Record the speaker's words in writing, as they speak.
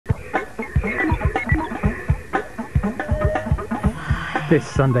This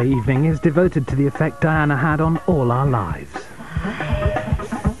Sunday evening is devoted to the effect Diana had on all our lives.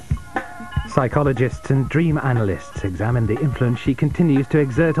 Psychologists and dream analysts examine the influence she continues to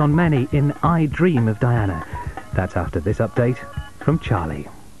exert on many in I Dream of Diana. That's after this update from Charlie.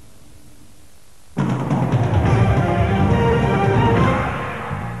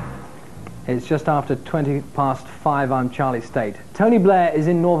 It's just after 5:20. I'm Charlie Stayt. Tony Blair is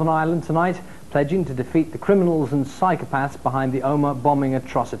in Northern Ireland tonight, pledging to defeat the criminals and psychopaths behind the Omagh bombing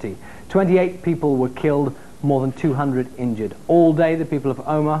atrocity. 28 people were killed, more than 200 injured. All day the people of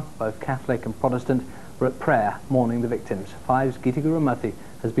Omagh, both Catholic and Protestant, were at prayer mourning the victims. 5's Geeta Gurumurthy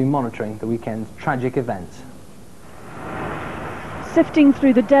has been monitoring the weekend's tragic events. Sifting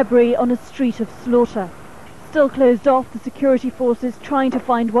through the debris on a street of slaughter. Still closed off, the security forces trying to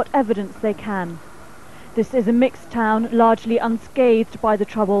find what evidence they can. This is a mixed town, largely unscathed by the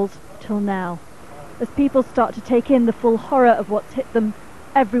Troubles, till now. As people start to take in the full horror of what's hit them,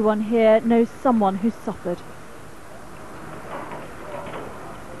 everyone here knows someone who's suffered.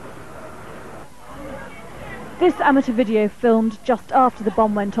 This amateur video filmed just after the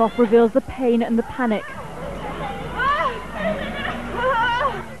bomb went off reveals the pain and the panic.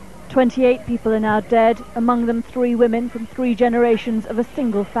 28 people are now dead, among them 3 women from 3 generations of a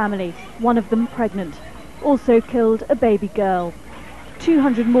single family, one of them pregnant. Also killed a baby girl.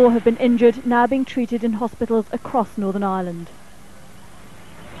 200 more have been injured, now being treated in hospitals across Northern Ireland.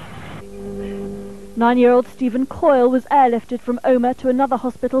 9-year-old Stephen Coyle was airlifted from Omagh to another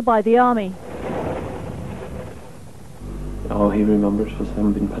hospital by the army. All he remembers was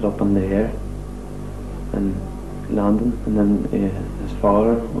him being put up in the air and landing, and then his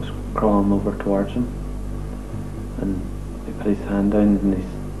father was crawling over towards him, and he put his hand down in his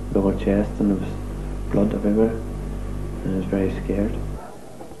lower chest and there was blood everywhere, and he was very scared.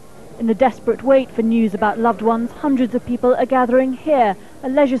 In the desperate wait for news about loved ones, hundreds of people are gathering here, a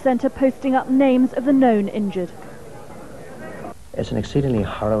leisure centre posting up names of the known injured. It's an exceedingly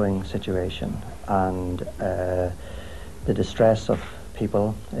harrowing situation, and the distress of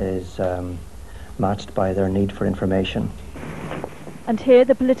people is matched by their need for information. And here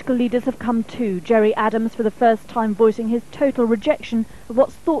the political leaders have come too. Gerry Adams for the first time voicing his total rejection of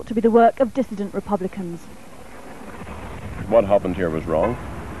what's thought to be the work of dissident Republicans. What happened here was wrong.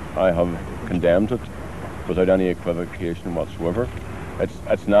 I have condemned it without any equivocation whatsoever.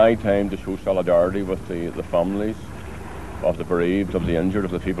 It's now time to show solidarity with the families of the bereaved, of the injured,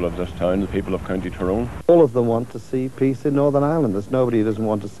 of the people of this town, the people of County Tyrone. All of them want to see peace in Northern Ireland. There's nobody who doesn't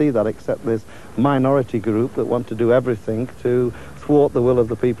want to see that except this minority group that want to do everything to thwart the will of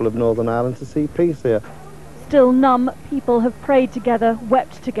the people of Northern Ireland to see peace here. Still numb, people have prayed together,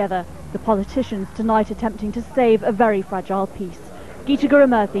 wept together. The politicians tonight attempting to save a very fragile peace. Geeta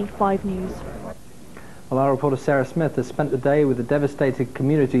Gurumurthy, 5 News. Well, our reporter Sarah Smith has spent the day with the devastated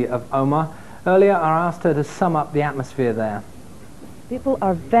community of Omagh. Earlier, I asked her to sum up the atmosphere there. People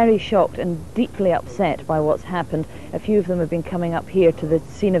are very shocked and deeply upset by what's happened. A few of them have been coming up here to the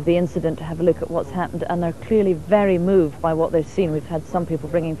scene of the incident to have a look at what's happened, and they're clearly very moved by what they've seen. We've had some people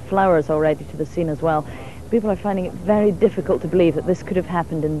bringing flowers already to the scene as well. People are finding it very difficult to believe that this could have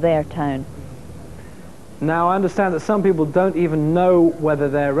happened in their town. Now, I understand that some people don't even know whether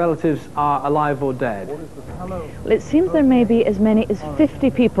their relatives are alive or dead. Well, it seems there may be as many as 50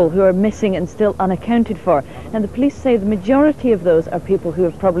 people who are missing and still unaccounted for. And the police say the majority of those are people who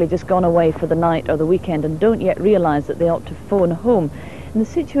have probably just gone away for the night or the weekend and don't yet realise that they ought to phone home. And the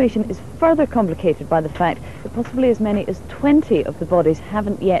situation is further complicated by the fact that possibly as many as 20 of the bodies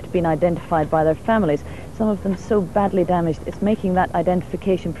haven't yet been identified by their families. Some of them so badly damaged, it's making that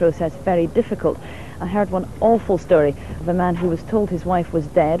identification process very difficult. I heard one awful story of a man who was told his wife was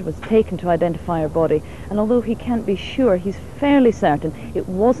dead, was taken to identify her body, and although he can't be sure, he's fairly certain it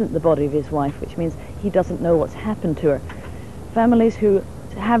wasn't the body of his wife, which means he doesn't know what's happened to her. Families who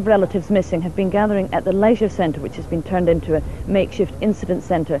have relatives missing have been gathering at the leisure centre, which has been turned into a makeshift incident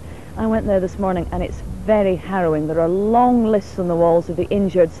centre. I went there this morning and it's very harrowing. There are long lists on the walls of the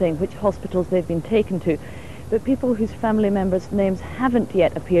injured saying which hospitals they've been taken to. But people whose family members' names haven't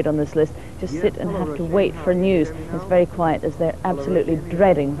yet appeared on this list just sit and have to wait for news. It's very quiet as they're absolutely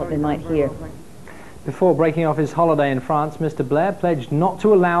dreading what they might hear. Before breaking off his holiday in France, Mr. Blair pledged not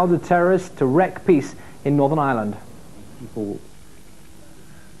to allow the terrorists to wreak peace in Northern Ireland. People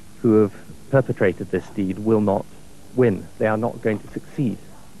who have perpetrated this deed will not win. They are not going to succeed.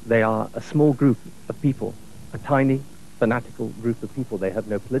 They are a small group of people, a tiny, fanatical group of people. They have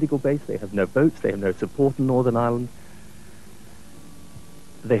no political base, they have no votes, they have no support in Northern Ireland.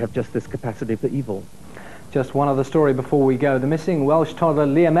 They have just this capacity for evil. Just one other story before we go. The missing Welsh toddler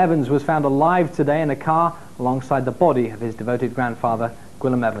Liam Evans was found alive today in a car alongside the body of his devoted grandfather,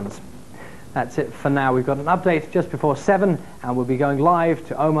 Gwilym Evans. That's it for now. We've got an update just before 7, and we'll be going live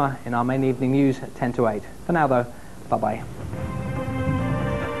to Omagh in our main evening news at 10 to 8. For now, though, bye-bye.